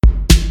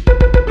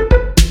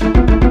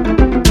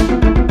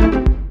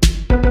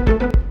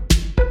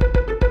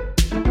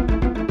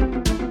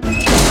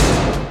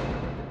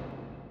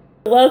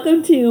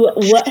Welcome to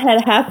What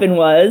Had Happened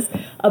Was,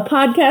 a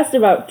podcast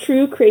about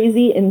true,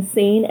 crazy,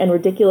 insane, and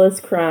ridiculous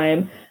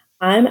crime.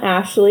 I'm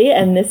Ashley,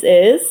 and this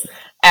is...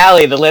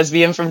 Allie, the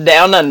lesbian from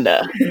Down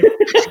Under.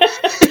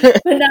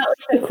 But not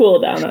like the cool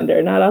Down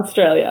Under, not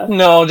Australia.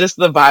 No, just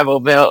the Bible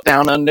Belt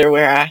Down Under,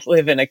 where I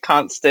live in a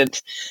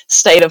constant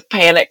state of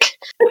panic.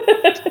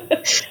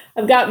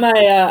 I got my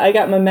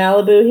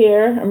Malibu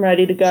here. I'm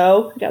ready to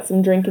go. Got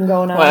some drinking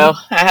going on. Well,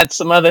 I had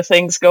some other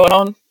things going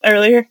on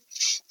earlier.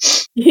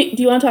 Do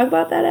you want to talk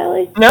about that,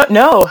 Allie?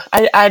 No,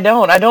 I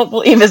don't. I don't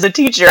believe as a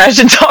teacher I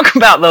should talk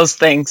about those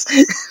things.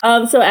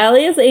 So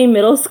Allie is a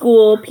middle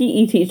school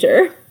PE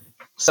teacher.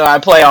 So I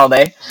play all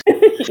day.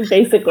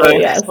 Basically,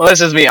 yes. Let's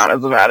just be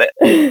honest about it.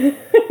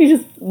 You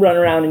just run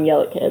around and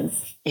yell at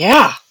kids.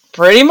 Yeah,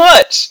 pretty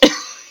much.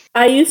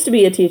 I used to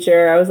be a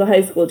teacher. I was a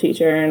high school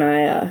teacher, and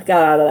I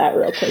got out of that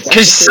real quick. Because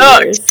you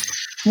sucked.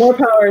 More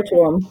power to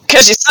them.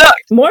 Because you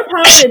sucked. More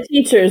power to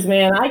teachers,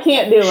 man. I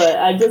can't do it.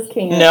 I just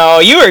can't. No,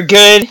 you were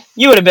good.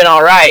 You would have been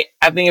all right.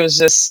 I think it was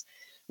just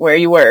where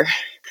you were.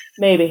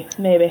 Maybe.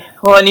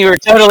 Well, and you were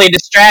totally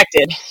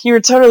distracted. You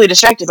were totally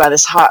distracted by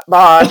this hot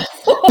bod.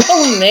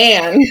 Oh,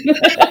 man.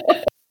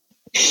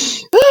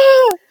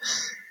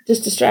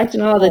 Just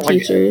distracting all the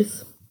teachers.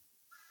 God.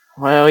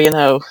 Well, you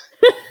know,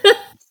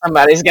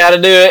 somebody's got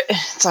to do it.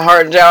 It's a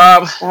hard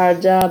job.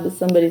 Hard job, but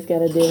somebody's got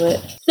to do it.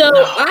 So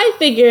I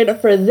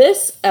figured for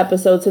this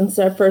episode, since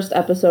our first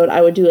episode,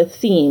 I would do a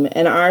theme.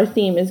 And our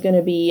theme is going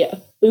to be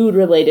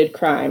food-related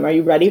crime. Are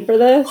you ready for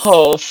this?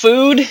 Oh,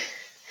 food?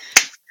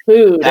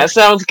 Food. That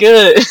sounds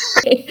good.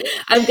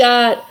 I've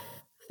got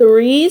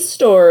 3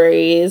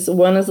 stories.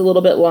 One is a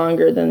little bit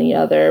longer than the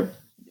other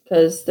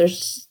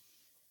because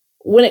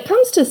when it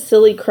comes to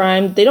silly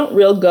crime, they don't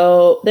really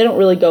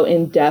go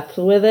in depth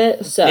with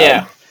it. So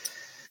yeah.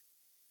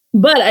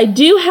 But I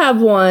do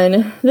have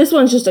one. This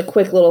one's just a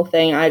quick little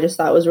thing I just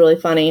thought was really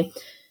funny.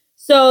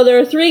 So there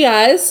are 3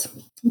 guys.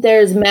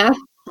 There's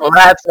Matthew. Well,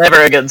 that's never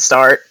a good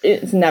start.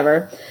 It's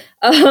never.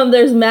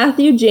 There's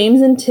Matthew,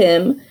 James, and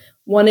Tim.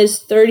 One is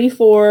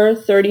 34,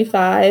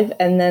 35,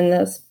 and then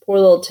this poor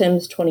little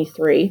Tim's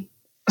 23.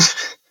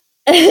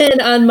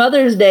 And on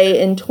Mother's Day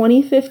in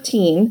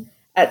 2015,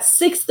 at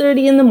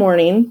 6:30 in the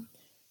morning,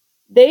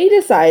 they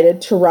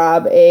decided to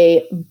rob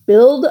a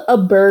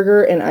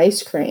Build-A-Burger and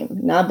ice cream.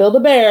 Not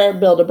Build-A-Bear,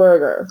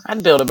 Build-A-Burger.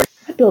 I'd build a burger.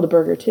 I'd build a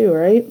burger too,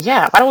 right?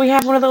 Yeah, why don't we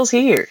have one of those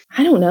here?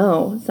 I don't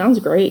know. Sounds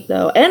great,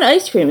 though. And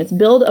ice cream. It's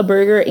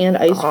Build-A-Burger and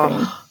ice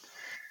cream.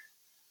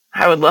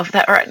 I would love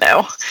that right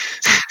now.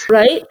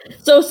 Right?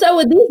 So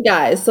with these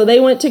guys, so they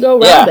went to go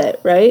rob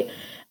it, right?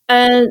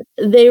 And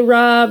they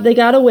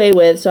got away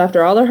with, so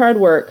after all their hard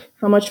work,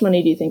 how much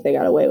money do you think they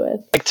got away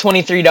with? Like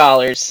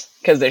 $23,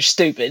 because they're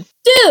stupid.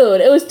 Dude,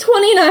 it was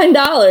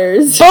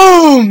 $29.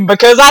 Boom!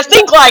 Because I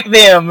think like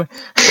them.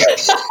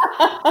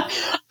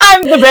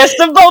 I'm the best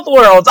of both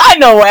worlds. I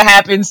know what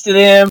happens to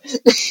them.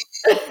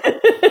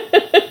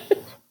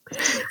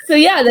 So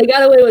yeah, they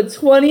got away with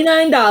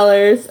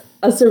 $29,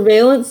 a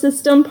surveillance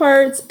system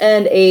parts,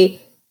 and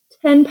a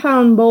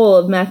 10-pound bowl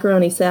of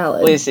macaroni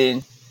salad.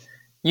 Listen,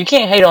 you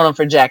can't hate on them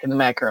for jacking the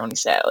macaroni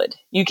salad.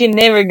 You can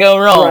never go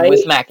wrong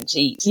with mac and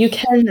cheese. You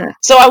cannot.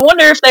 So I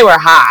wonder if they were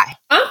high.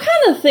 I'm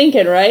kind of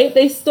thinking, right?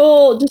 They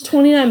stole just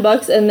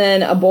 $29 and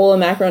then a bowl of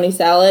macaroni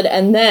salad,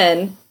 and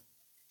then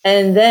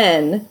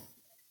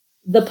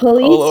the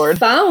police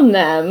found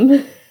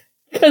them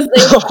because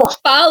they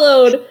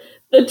followed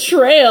the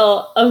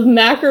trail of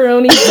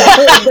macaroni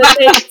salad that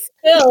they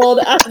spilled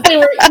as they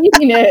were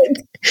eating it.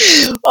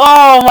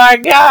 Oh my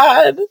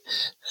God.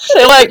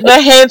 They're like the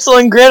Hanzel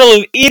and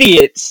Gretel of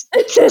idiots.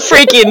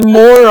 Freaking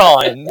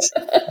morons.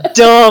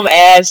 Dumb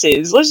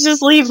asses. Let's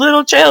just leave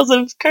little trails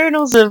of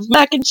kernels of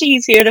mac and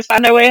cheese here to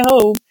find our way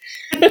home.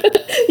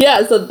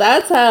 Yeah, so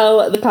that's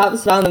how the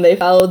cops found them. They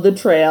followed the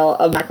trail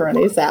of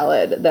macaroni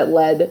salad that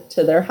led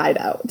to their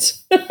hideout.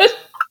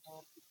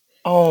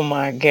 Oh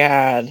my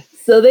God.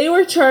 So they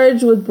were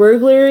charged with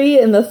burglary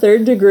in the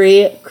 3rd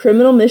degree,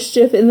 criminal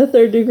mischief in the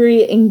 3rd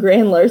degree, and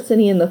grand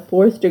larceny in the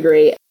 4th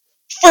degree.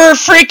 For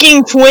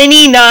freaking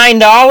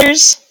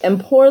 $29? And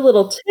poor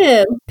little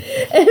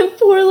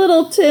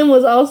Tim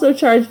was also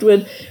charged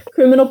with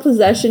criminal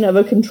possession of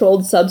a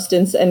controlled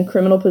substance and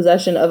criminal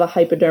possession of a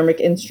hypodermic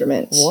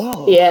instrument.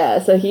 Whoa. Yeah,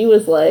 so he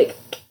was like,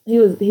 he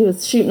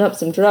was shooting up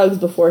some drugs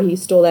before he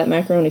stole that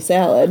macaroni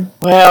salad.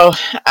 Well,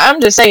 I'm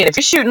just saying, if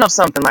you're shooting up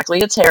something like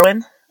it's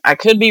heroin, I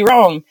could be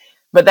wrong,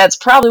 but that's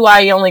probably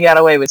why he only got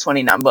away with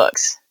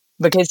 $29.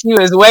 Because he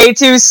was way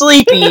too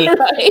sleepy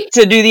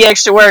to do the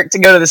extra work to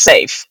go to the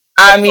safe.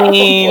 I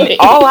mean,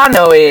 all I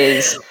know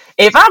is,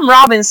 if I'm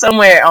robbing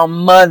somewhere on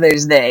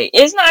Mother's Day,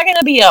 it's not going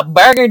to be a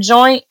burger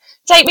joint.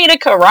 Take me to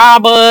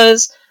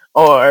Carrabba's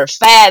or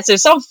Fats or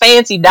some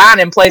fancy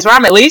dining place where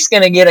I'm at least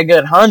going to get a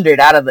good 100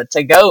 out of the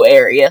to-go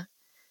area.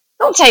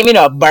 Don't take me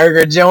to a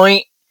burger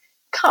joint.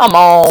 Come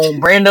on,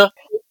 Brenda.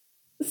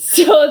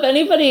 So if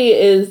anybody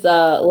is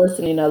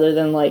listening other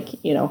than, like,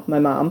 you know, my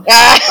mom.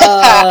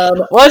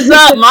 What's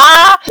up,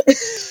 Ma?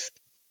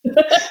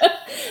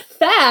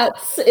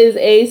 Fats is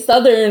a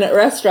southern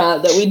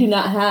restaurant that we do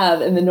not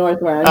have in the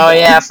north where I'm from.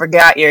 Yeah, I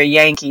forgot you're a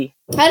Yankee.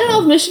 I don't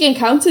know if Michigan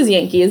counts as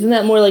Yankee. Isn't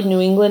that more like New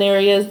England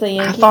areas than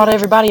Yankee? I thought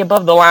everybody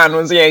above the line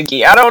was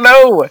Yankee. I don't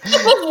know.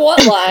 Above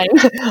what line?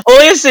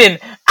 Listen,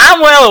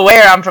 I'm well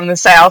aware I'm from the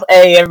South.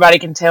 Everybody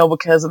can tell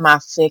because of my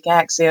thick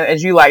accent,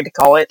 as you like to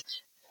call it.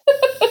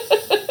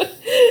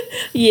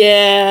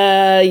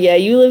 Yeah,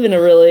 you live in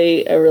a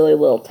really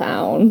little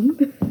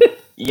town.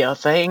 You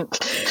think?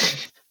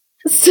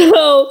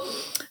 So,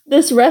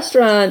 this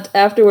restaurant,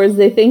 afterwards,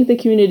 they thanked the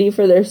community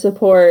for their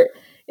support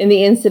in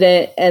the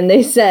incident, and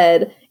they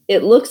said,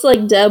 "It looks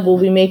like Deb will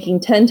be making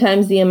 10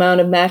 times the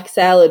amount of mac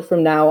salad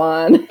from now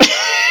on."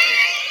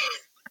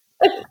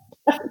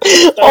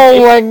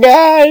 Oh my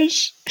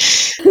gosh.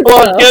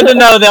 Well, it's good to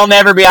know they'll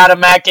never be out of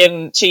mac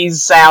and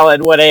cheese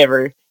salad,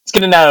 whatever. It's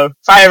good to know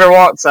if I ever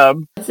want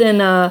some. It's in,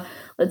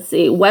 let's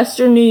see,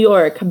 Western New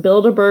York.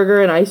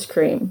 Build-A-Burger and ice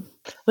cream.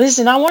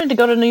 Listen, I wanted to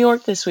go to New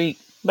York this week,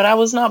 but I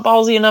was not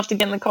ballsy enough to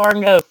get in the car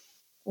and go.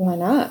 Why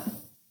not?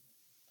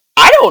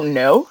 I don't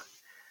know.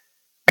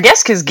 I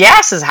guess because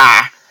gas is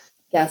high.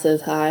 Gas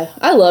is high.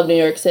 I love New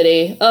York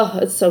City. Oh,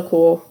 it's so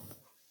cool.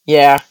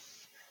 Yeah.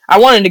 I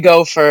wanted to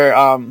go for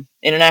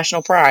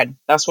International Pride.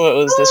 That's what it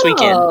was this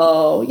weekend.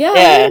 Oh, yeah,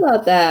 I knew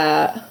about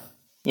that.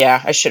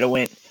 Yeah, I should have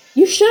went.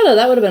 You should have.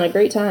 That would have been a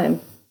great time.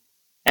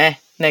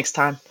 Next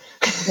time.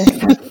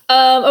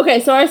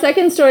 Okay, so our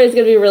second story is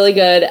going to be really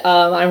good.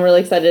 I'm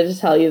really excited to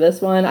tell you this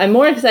one. I'm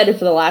more excited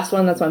for the last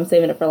one. That's why I'm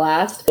saving it for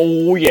last.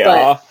 Oh, yeah.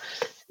 But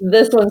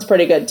this one's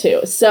pretty good,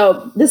 too.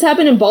 So this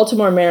happened in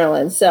Baltimore,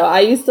 Maryland. So I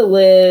used to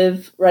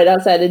live right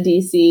outside of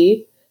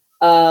D.C.,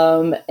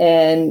 so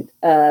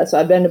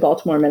I've been to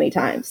Baltimore many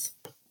times.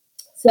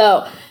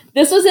 So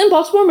this was in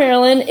Baltimore,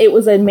 Maryland. It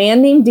was a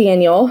man named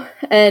Daniel,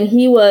 and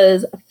he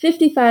was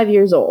 55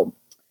 years old.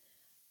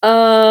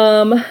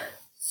 So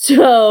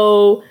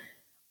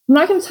I'm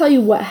not going to tell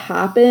you what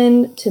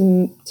happened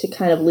to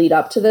kind of lead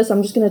up to this.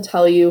 I'm just going to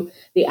tell you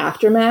the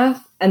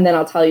aftermath, and then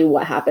I'll tell you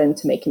what happened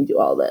to make him do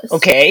all this.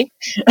 Okay.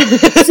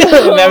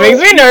 That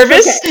makes me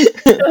nervous.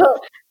 Okay.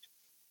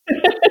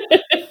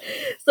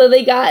 So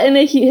they got in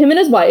him and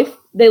his wife,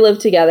 they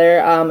lived together,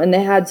 and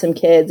they had some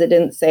kids. It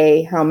didn't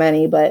say how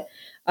many, but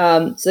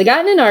so they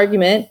got in an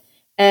argument,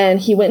 and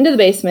he went into the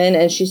basement,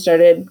 and she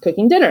started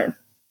cooking dinner.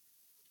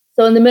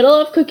 So in the middle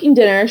of cooking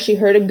dinner, she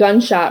heard a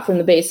gunshot from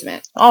the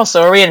basement. Oh,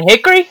 so are we in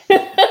Hickory?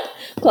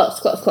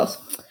 Close.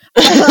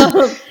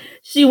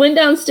 She went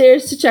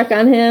downstairs to check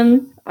on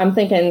him. I'm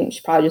thinking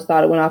she probably just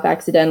thought it went off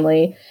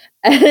accidentally,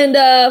 and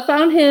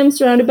found him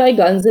surrounded by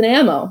guns and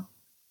ammo,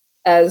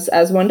 as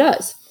one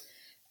does.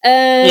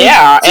 And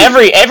yeah,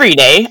 every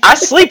day. I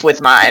sleep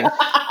with mine.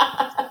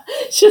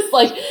 Just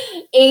like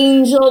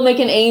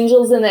making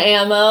angels in the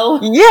ammo.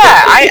 Yeah,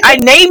 I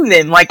name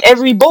them. Like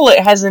every bullet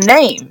has a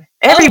name.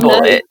 Every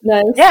bullet.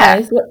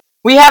 Nice.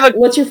 We have a.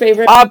 What's your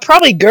favorite?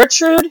 Probably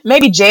Gertrude.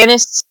 Maybe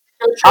Janice.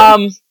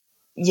 Gertrude?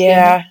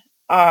 Yeah.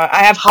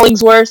 I have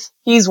Hollingsworth.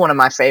 He's one of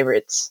my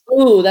favorites.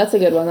 Ooh, that's a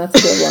good one.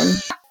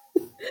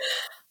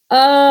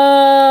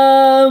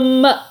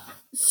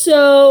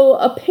 So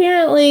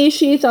apparently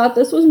she thought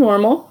this was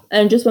normal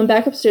and just went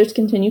back upstairs to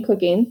continue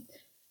cooking.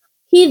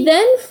 He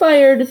then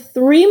fired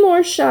 3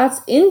 more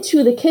shots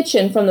into the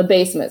kitchen from the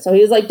basement. So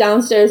he was like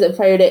downstairs and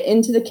fired it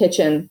into the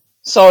kitchen.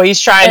 So he's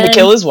trying to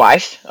kill his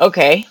wife.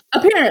 Okay.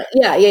 Apparently,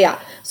 yeah.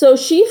 So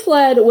she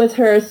fled with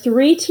her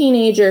 3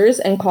 teenagers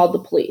and called the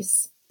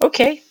police.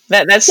 Okay,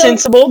 that's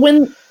sensible.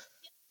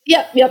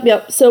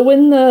 Yep. So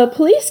when the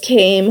police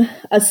came,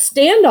 a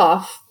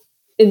standoff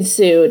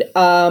ensued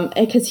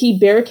because he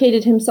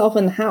barricaded himself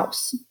in the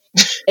house.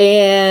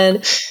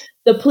 And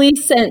the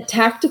police sent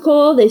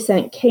they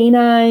sent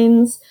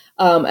canines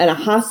and a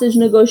hostage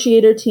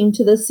negotiator team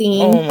to the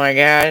scene. Oh my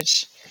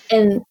gosh.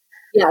 And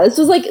yeah, this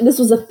was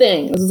a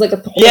thing. This was like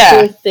a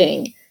whole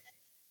thing.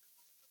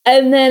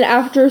 And then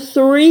after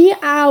 3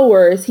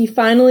 hours, he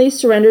finally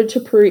surrendered to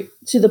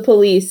the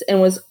police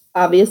and was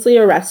obviously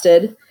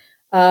arrested.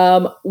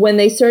 When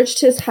they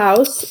searched his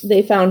house,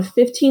 they found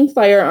 15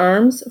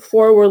 firearms.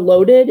 4 were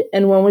loaded,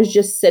 and 1 was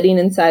just sitting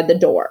inside the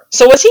door.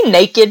 So was he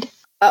naked?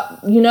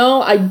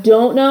 I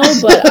don't know,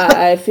 but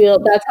I feel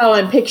that's how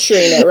I'm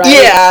picturing it, right?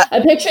 Yeah.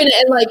 I'm picturing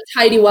it in like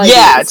tidy whities.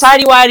 Yeah,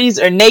 tidy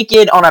whities are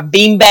naked on a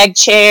beanbag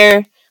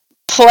chair,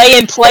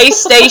 playing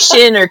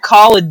PlayStation or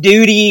Call of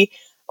Duty,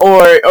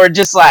 or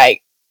just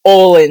like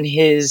oiling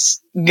his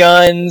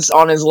guns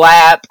on his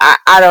lap.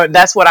 I don't.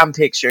 That's what I'm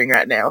picturing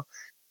right now.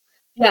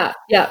 Yeah.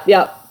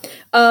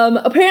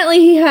 Apparently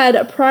he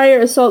had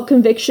prior assault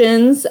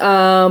convictions,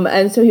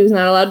 and so he was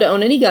not allowed to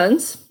own any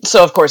guns.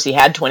 So of course he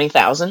had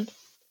 20,000.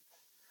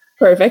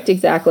 Perfect,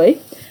 exactly.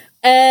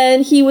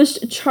 And he was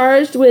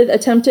charged with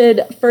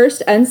attempted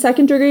first and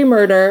second degree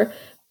murder,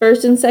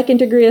 first and second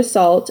degree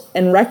assault,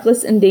 and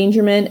reckless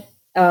endangerment,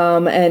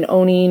 and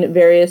owning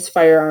various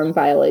firearm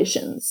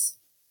violations.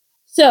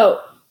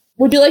 So,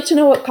 would you like to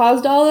know what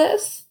caused all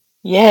this?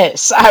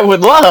 Yes, I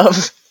would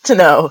love to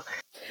know.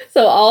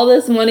 So all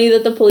this money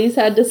that the police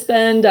had to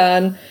spend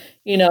on,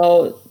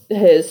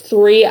 his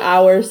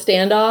 3-hour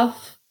standoff.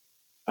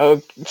 Oh,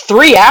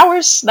 3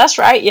 hours? That's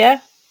right,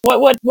 yeah.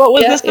 What was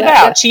this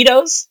about?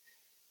 Cheetos?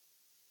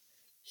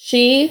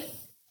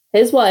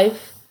 His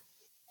wife,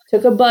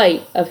 took a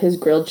bite of his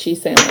grilled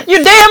cheese sandwich.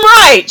 You're damn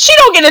right! She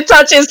don't get to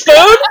touch his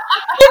food!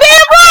 You're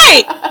damn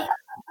right!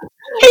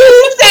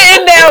 He's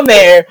sitting down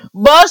there,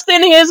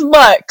 busting his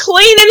butt,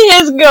 cleaning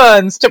his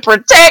guns to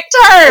protect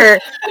her,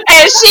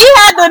 and she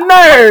had the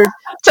nerve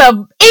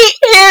to eat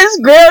his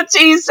grilled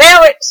cheese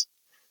sandwich.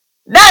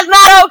 That's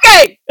not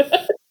okay!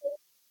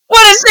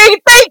 What is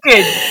she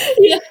thinking?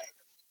 Yeah.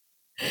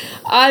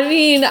 I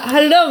mean, I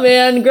don't know,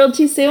 man. Grilled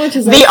cheese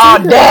sandwiches are the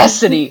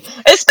audacity.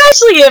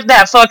 Especially if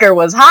that fucker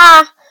was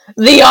high.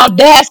 The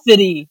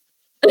audacity.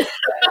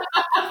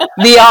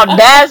 The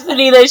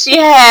audacity that she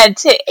had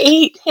to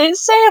eat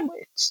his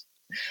sandwich.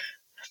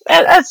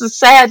 That's a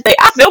sad thing.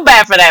 I feel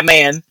bad for that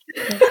man.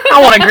 I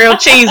want a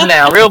grilled cheese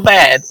now, real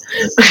bad.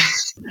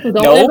 Don't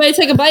let anybody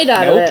take a bite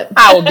out of it.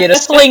 I will get a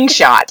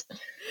slingshot.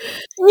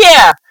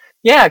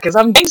 Yeah, because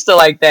I'm gangsta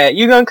like that.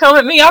 You gonna come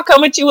at me? I'll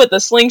come at you with a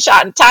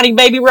slingshot and tiny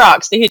baby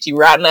rocks to hit you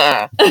right in the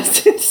eye.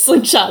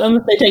 Slingshot them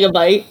if they take a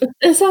bite.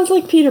 It sounds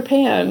like Peter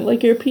Pan.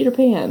 Like you're Peter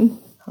Pan.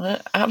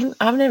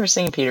 I've never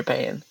seen Peter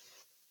Pan.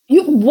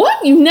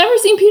 What? You've never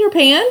seen Peter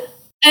Pan?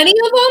 Any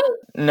of them?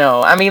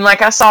 No, I mean,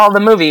 like, I saw the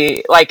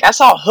movie, like, I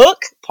saw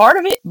Hook, part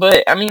of it,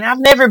 but, I mean, I've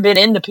never been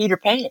into Peter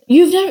Pan.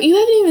 You haven't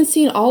even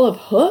seen all of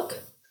Hook?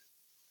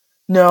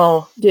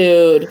 No.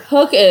 Dude,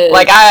 Hook is...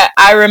 Like,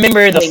 I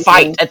remember the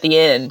fight at the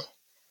end.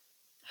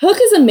 Hook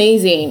is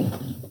amazing.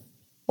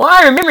 Well,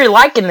 I remember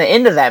liking the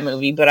end of that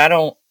movie, but I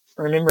don't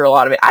remember a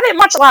lot of it. I didn't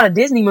watch a lot of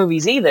Disney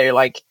movies either,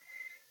 like,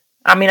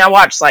 I mean, I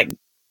watched, like,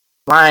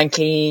 Lion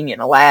King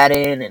and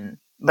Aladdin,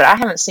 but I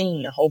haven't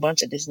seen a whole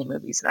bunch of Disney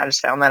movies, and I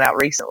just found that out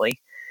recently.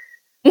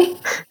 You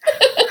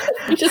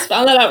just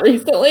found that out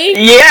recently?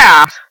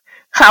 Yeah!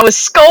 I was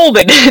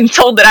scolded and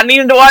told that I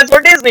needed to watch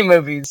more Disney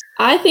movies.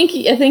 I think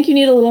you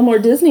need a little more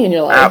Disney in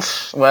your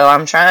life. Well,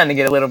 I'm trying to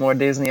get a little more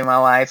Disney in my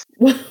life.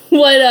 What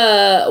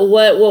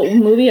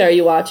movie are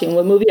you watching?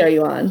 What movie are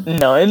you on?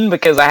 None,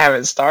 because I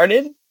haven't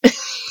started.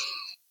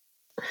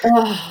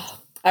 All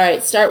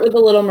right, start with The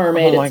Little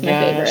Mermaid. Oh, it's my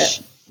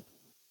favorite.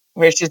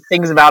 Where she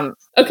sings about...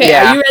 Okay,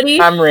 yeah, are you ready?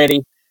 I'm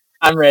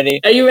ready.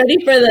 Are you ready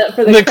for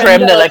the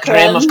creme de la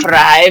creme of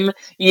crime?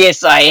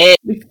 Yes, I am.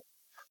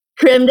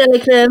 Creme de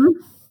la creme.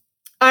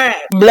 All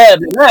right. Blah,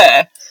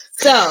 blah.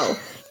 So,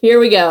 here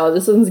we go.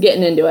 This one's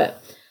getting into it.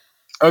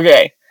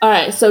 Okay. All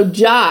right, so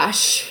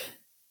Josh.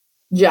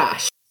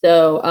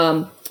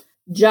 So,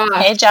 Josh.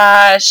 Hey,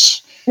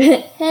 Josh.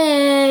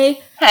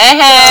 Hey.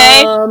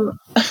 Hey.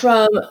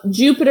 From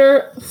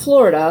Jupiter,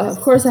 Florida.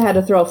 Of course, I had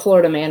to throw a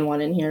Florida man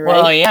one in here, right?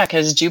 Well, yeah,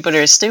 because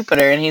Jupiter is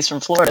stupider, and he's from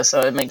Florida, so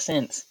it makes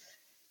sense.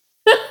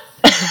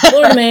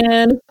 Florida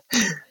man.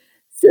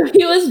 So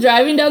he was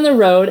driving down the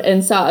road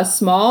and saw a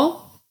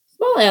small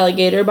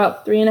alligator,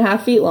 about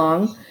 3.5 feet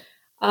long.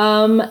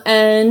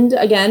 And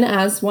again,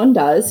 as one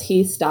does,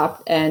 he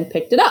stopped and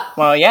picked it up.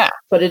 Well, yeah.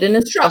 Put it in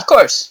his truck. Of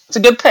course. It's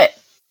a good pet.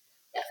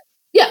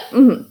 Yeah.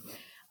 Mm-hmm.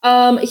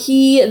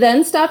 He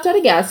then stopped at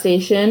a gas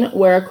station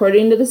where,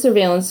 according to the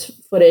surveillance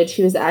footage,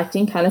 he was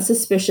acting kind of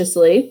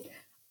suspiciously.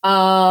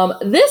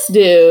 This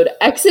dude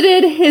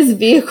exited his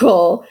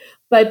vehicle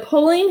by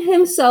pulling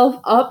himself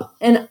up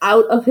and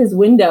out of his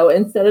window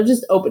instead of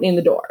just opening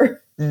the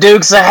door.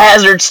 Dukes of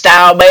Hazzard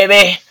style,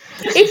 baby.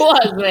 He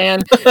was,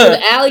 man. With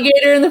an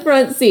alligator in the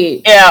front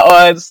seat. Yeah, it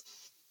was.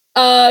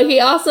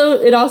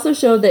 It also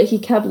showed that he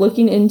kept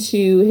looking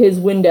into his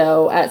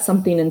window at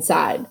something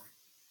inside,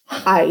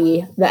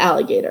 i.e. the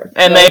alligator.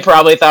 And they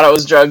probably thought it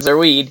was drugs or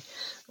weed.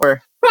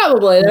 Or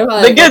probably. They're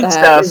probably the good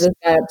stuff.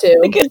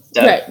 The good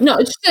stuff. Right. No,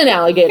 it's just an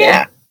alligator.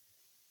 Yeah.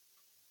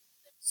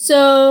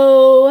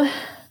 So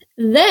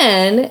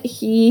then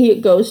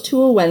he goes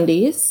to a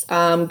Wendy's,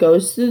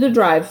 goes through the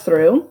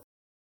drive-thru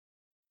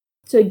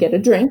to get a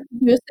drink.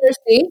 He was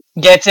thirsty.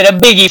 Gets it a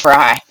biggie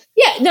fry.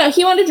 Yeah, no,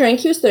 he wanted a drink.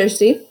 He was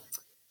thirsty.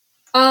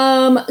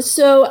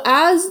 So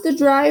as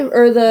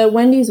the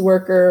Wendy's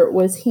worker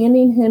was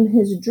handing him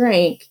his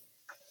drink,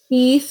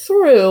 he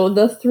threw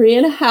the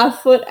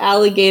 3.5-foot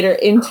alligator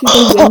into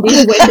the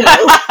Wendy's window.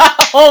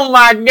 Oh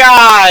my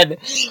god!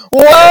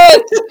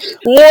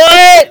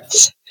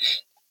 What?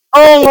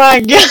 Oh my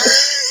god!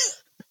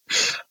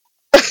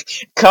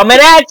 Coming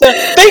at you,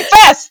 big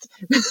fast.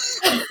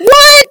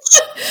 What?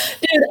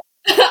 Dude,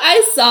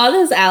 I saw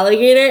this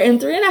alligator,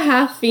 and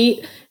 3.5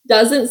 feet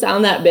doesn't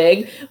sound that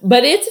big,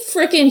 but it's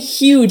freaking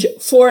huge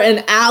for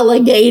an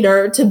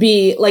alligator to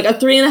be like a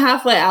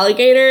 3.5-foot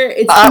alligator.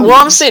 Well,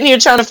 I'm sitting here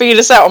trying to figure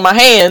this out with my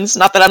hands.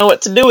 Not that I know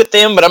what to do with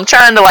them, but I'm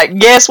trying to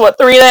guess what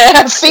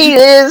 3.5 feet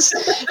is.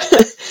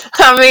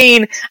 I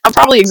mean, I'm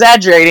probably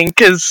exaggerating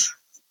because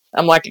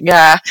I'm like a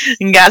guy,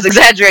 and guys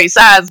exaggerate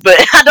size, but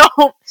I don't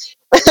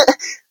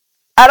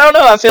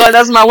know. I feel like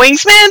that's my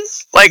wingspan,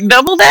 like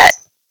double that.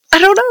 I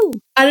don't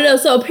know.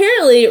 So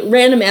apparently,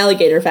 random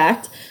alligator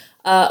fact,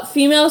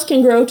 females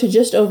can grow to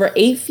just over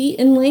 8 feet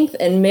in length,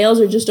 and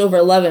males are just over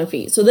 11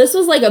 feet. So this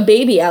was like a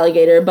baby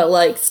alligator,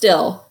 but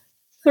still,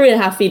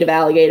 3.5 feet of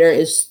alligator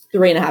is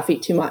 3.5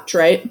 feet too much,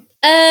 right?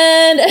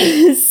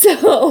 And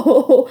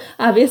so,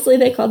 obviously,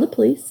 they called the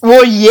police.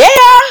 Well,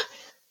 yeah.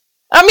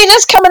 I mean,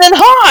 that's coming in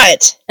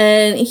hot.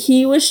 And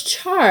he was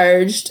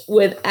charged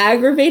with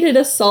aggravated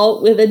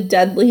assault with a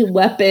deadly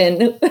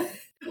weapon.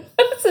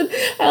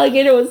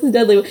 Alligator was a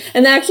deadly,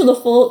 and actually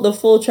the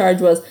full charge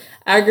was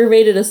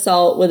aggravated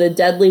assault with a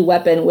deadly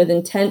weapon with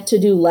intent to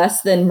do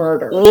less than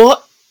murder.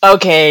 What?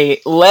 Okay,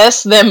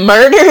 less than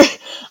murder?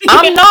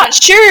 I'm not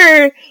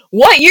sure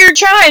what you're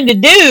trying to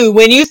do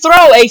when you throw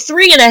a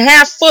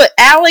 3.5-foot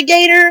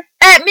alligator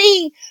at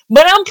me,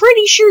 but I'm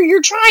pretty sure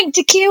you're trying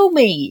to kill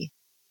me.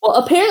 Well,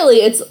 apparently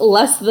it's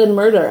less than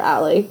murder,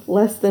 Allie.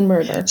 Less than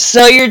murder.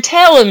 So you're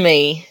telling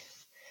me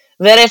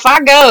that if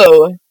I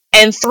go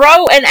and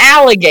throw an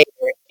alligator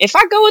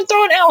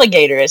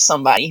at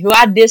somebody who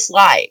I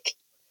dislike,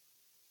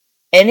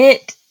 and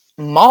it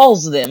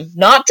mauls them,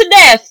 not to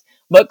death,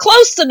 but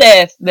close to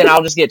death, then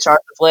I'll just get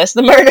charged with less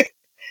than murder?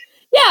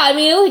 Yeah, I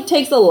mean, it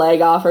takes a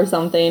leg off or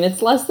something.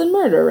 It's less than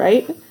murder,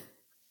 right?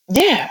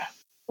 Yeah.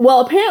 Well,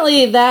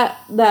 apparently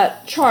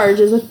that charge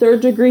is a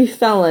 3rd-degree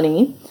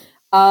felony.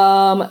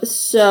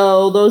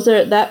 So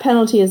that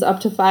penalty is up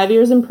to 5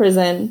 years in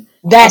prison.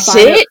 That's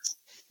it?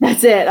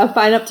 That's it. A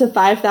fine up to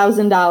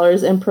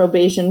 $5,000 and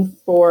probation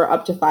for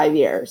up to 5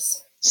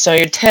 years. So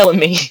you're telling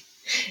me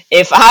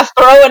if I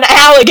throw an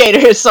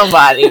alligator at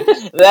somebody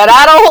that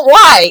I don't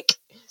like,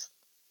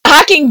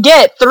 I can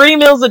get 3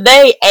 meals a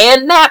day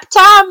and nap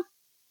time?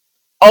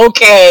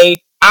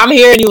 Okay, I'm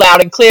hearing you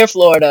loud and clear,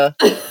 Florida.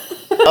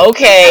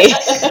 Okay.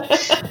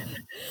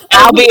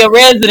 I'll be a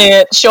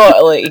resident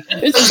shortly.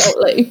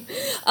 Shortly.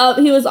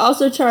 He was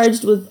also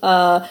charged with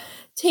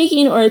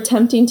taking or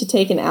attempting to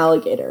take an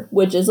alligator,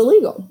 which is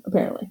illegal,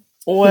 apparently.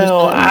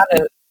 Well,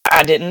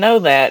 I didn't know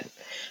that.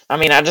 I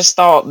mean, I just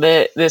thought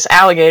that this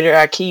alligator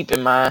I keep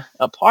in my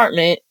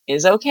apartment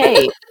is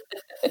okay.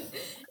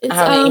 It's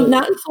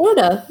not in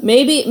Florida.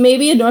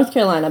 Maybe in North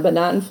Carolina, but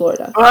not in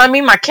Florida. Well, I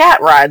mean, my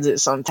cat rides it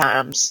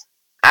sometimes.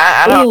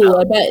 I don't know.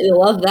 I bet you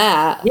love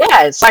that.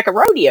 Yeah, it's like a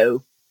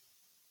rodeo.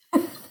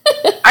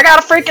 I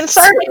got a freaking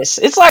circus.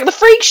 It's like the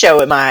freak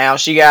show at my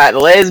house. You got the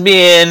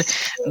lesbian,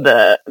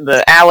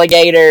 the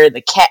alligator,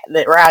 the cat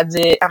that rides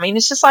it. I mean,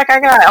 it's just like I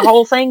got a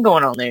whole thing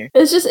going on there.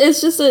 It's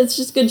just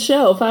a good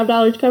show.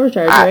 $5 cover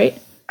charge, right?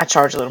 I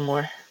charge a little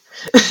more.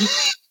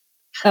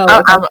 Oh,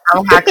 okay.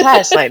 I'm high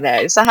class like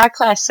that. It's a high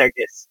class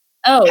circus.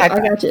 Oh, I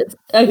got you.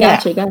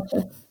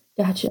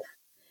 Gotcha.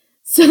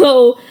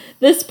 So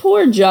this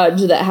poor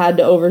judge that had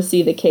to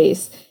oversee the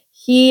case,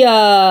 he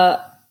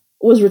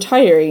was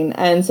retiring,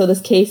 and so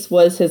this case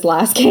was his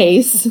last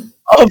case.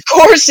 Of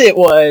course it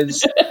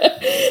was.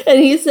 And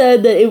he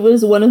said that it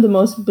was one of the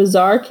most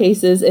bizarre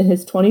cases in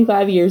his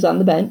 25 years on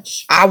the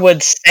bench. I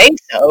would say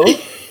so.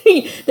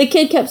 The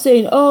kid kept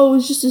saying, "Oh, it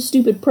was just a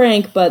stupid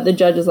prank," but the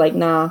judge is like,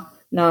 "Nah,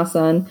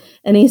 son."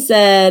 And he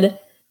said,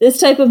 "This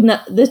type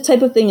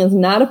of thing is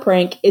not a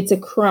prank; it's a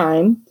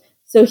crime."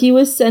 So he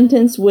was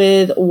sentenced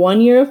with 1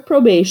 year of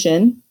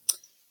probation,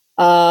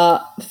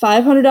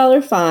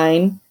 $500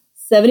 fine,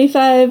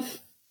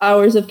 75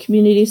 hours of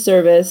community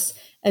service,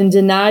 and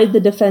denied the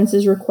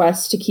defense's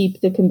request to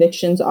keep the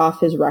convictions off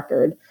his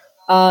record.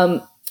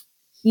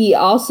 He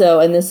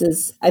also, and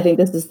I think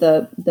this is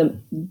the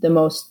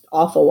most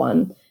awful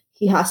one,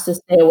 he has to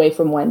stay away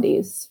from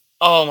Wendy's.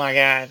 Oh my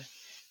God.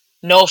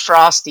 No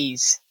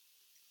Frosties.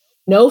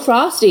 No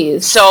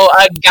Frosties. So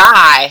a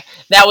guy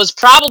that was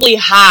probably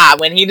high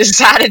when he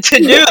decided to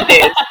do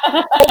this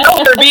will no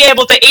longer be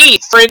able to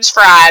eat French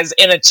fries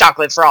in a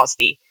chocolate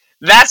Frosty.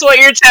 That's what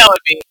you're telling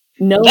me.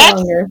 No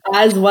longer.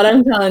 That's what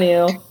I'm telling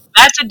you.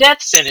 That's a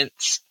death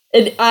sentence.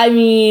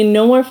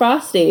 No more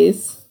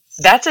Frosties.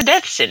 That's a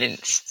death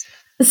sentence.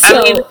 So,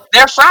 I mean,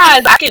 their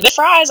fries,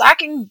 I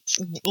can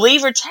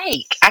leave or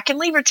take. I can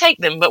leave or take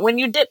them, but when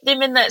you dip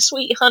them in that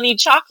sweet honey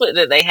chocolate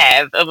that they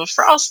have of a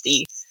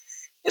Frosty,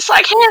 it's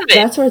like heaven.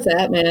 That's where it's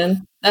at,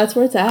 man. That's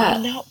where it's at.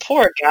 Oh, no,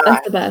 poor guy.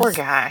 That's the best. Poor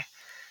guy.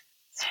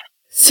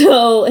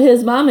 So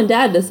his mom and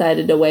dad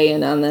decided to weigh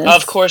in on this.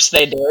 Of course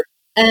they did.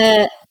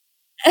 And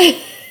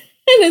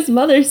his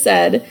mother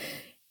said,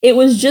 "It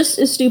was just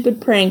a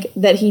stupid prank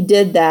that he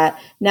did that.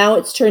 Now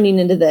it's turning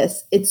into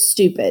this. It's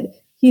stupid.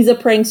 He's a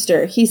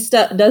prankster. He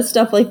does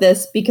stuff like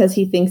this because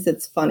he thinks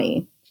it's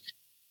funny."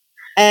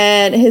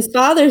 And his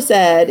father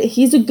said,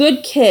 "He's a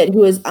good kid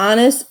who is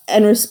honest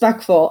and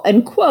respectful."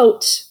 And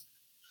quote,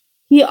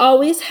 "He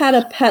always had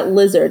a pet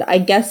lizard. I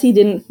guess he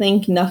didn't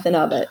think nothing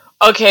of it."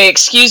 Okay,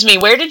 excuse me.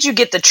 Where did you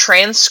get the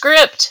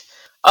transcript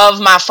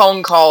of my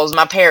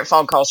parent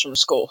phone calls from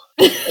school?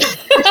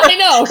 I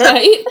know,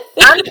 right?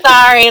 I'm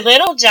sorry,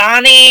 little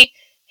Johnny.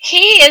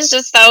 He is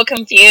just so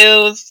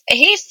confused.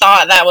 He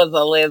thought that was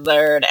a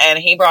lizard and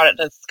he brought it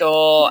to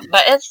school,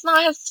 but it's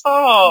not his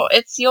fault.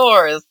 It's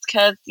yours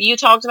because you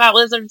talked about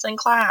lizards in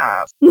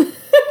class. Well,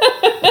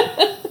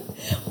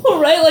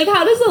 right? Like,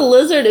 how does a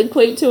lizard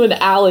equate to an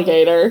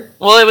alligator?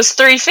 Well, it was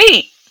 3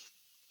 feet.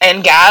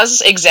 And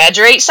guys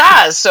exaggerate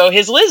size, so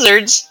his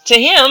lizards, to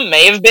him,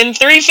 may have been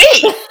 3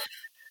 feet.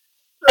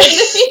 3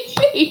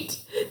 feet.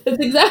 That's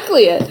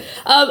exactly it.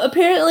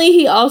 Apparently,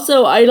 he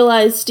also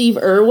idolized Steve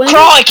Irwin.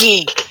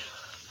 Crikey!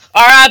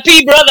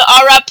 R.I.P. brother,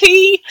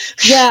 R.I.P.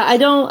 Yeah, I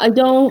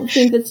don't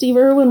think that Steve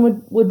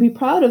Irwin would be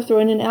proud of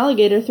throwing an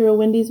alligator through a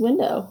Wendy's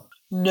window.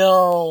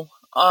 No,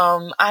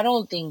 I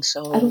don't think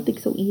so. I don't think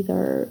so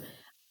either.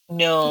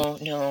 No.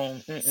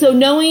 Mm-mm. So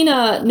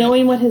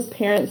knowing what his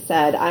parents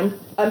said, I'm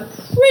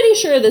pretty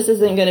sure this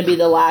isn't going to be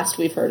the last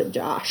we've heard of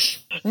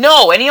Josh.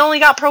 No, and he only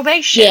got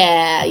probation.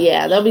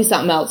 Yeah, there'll be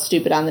something else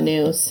stupid on the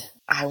news.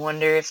 I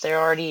wonder if there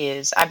already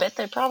is. I bet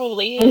there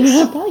probably is.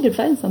 I probably could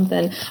find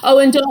something. Oh,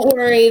 and don't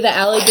worry, the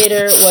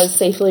alligator was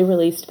safely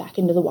released back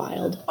into the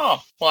wild.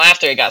 Oh, well,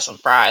 after he got some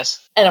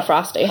fries. And a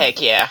Frosty.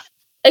 Heck yeah.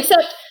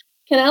 Except,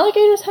 can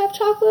alligators have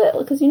chocolate?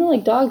 Because,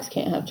 like, dogs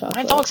can't have chocolate.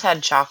 My dogs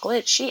had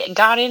chocolate. She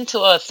got into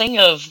a thing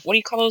of, what do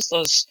you call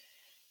those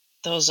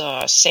those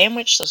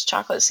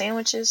chocolate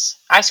sandwiches?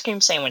 Ice cream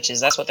sandwiches,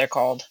 that's what they're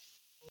called.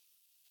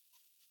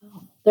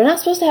 They're not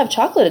supposed to have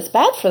chocolate. It's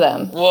bad for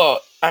them. Well,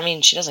 I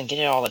mean, she doesn't get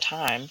it all the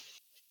time.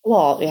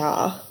 Well,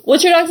 yeah.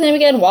 What's your dog's name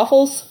again?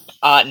 Waffles?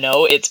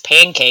 No, it's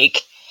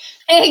Pancake.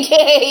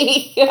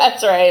 Pancake!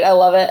 That's right. I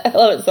love it. I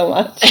love it so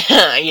much.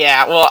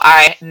 Yeah, well,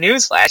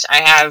 newsflash,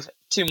 I have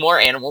 2 more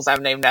animals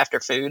I've named after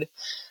food.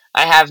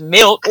 I have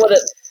Milk.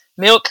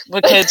 Milk,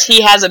 because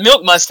he has a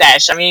milk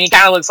mustache. I mean, he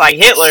kind of looks like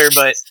Hitler,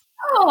 but...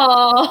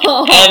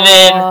 Aww. And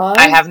then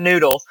I have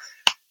Noodle.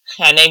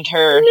 I named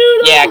her,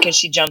 Noodle. Yeah, because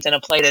she jumped in a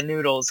plate of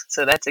noodles,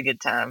 so that's a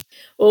good time.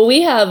 Well,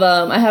 we have,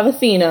 I have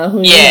Athena,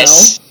 who you know.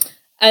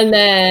 And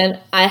then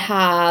I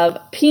have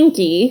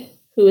Pinky,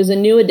 who is a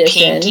new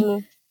addition.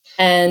 Pinky?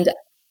 And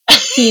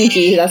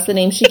Pinky, that's the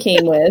name she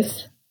came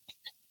with.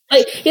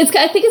 I think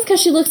it's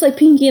because she looks like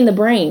Pinky in the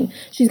Brain.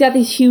 She's got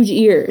these huge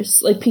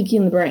ears, like Pinky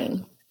in the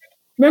Brain.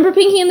 Remember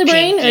Pinky in the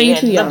Brain? Or are you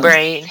too young?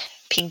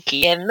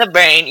 Pinky in the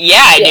Brain.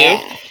 Yeah, I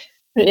do.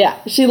 Yeah,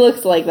 she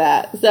looks like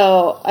that.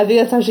 So I think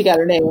that's how she got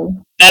her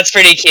name. That's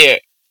pretty cute.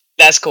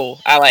 That's cool.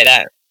 I like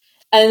that.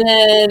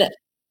 And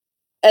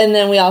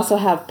then we also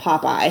have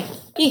Popeye.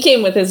 He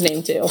came with his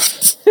name too.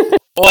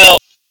 Well,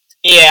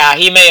 yeah,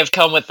 he may have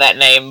come with that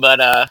name, but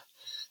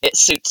it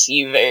suits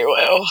you very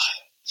well.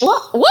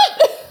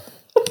 What?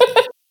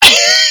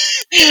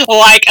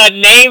 Like a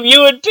name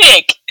you would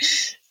pick.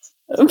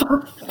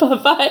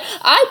 Popeye.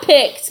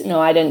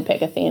 I didn't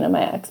pick Athena.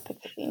 My ex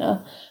picked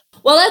Athena.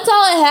 Well, that's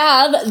all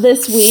I have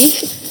this week.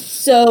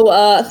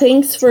 So,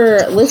 thanks for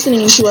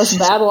listening to us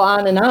babble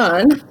on and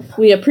on.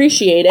 We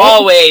appreciate it.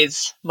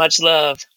 Always. Much love.